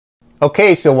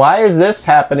Okay, so why is this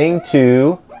happening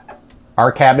to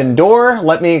our cabin door?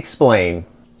 Let me explain.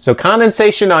 So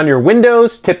condensation on your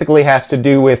windows typically has to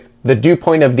do with the dew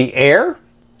point of the air.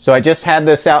 So I just had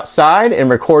this outside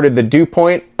and recorded the dew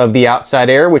point of the outside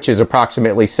air, which is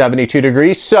approximately 72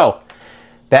 degrees. So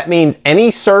that means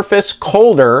any surface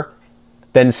colder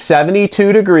than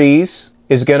 72 degrees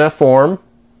is going to form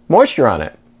moisture on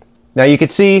it. Now you can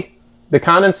see the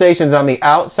condensation's on the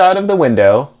outside of the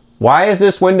window. Why is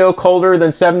this window colder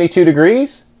than 72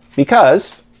 degrees?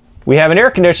 Because we have an air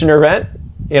conditioner vent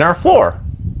in our floor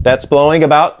that's blowing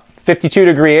about 52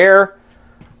 degree air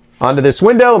onto this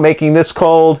window, making this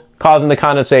cold, causing the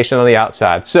condensation on the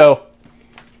outside. So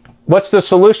what's the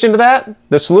solution to that?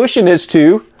 The solution is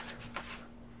to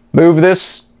move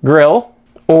this grill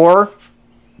or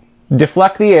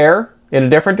deflect the air in a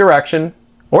different direction,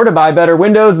 or to buy better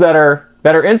windows that are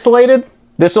better insulated.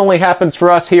 This only happens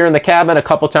for us here in the cabin a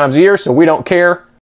couple times a year, so we don't care.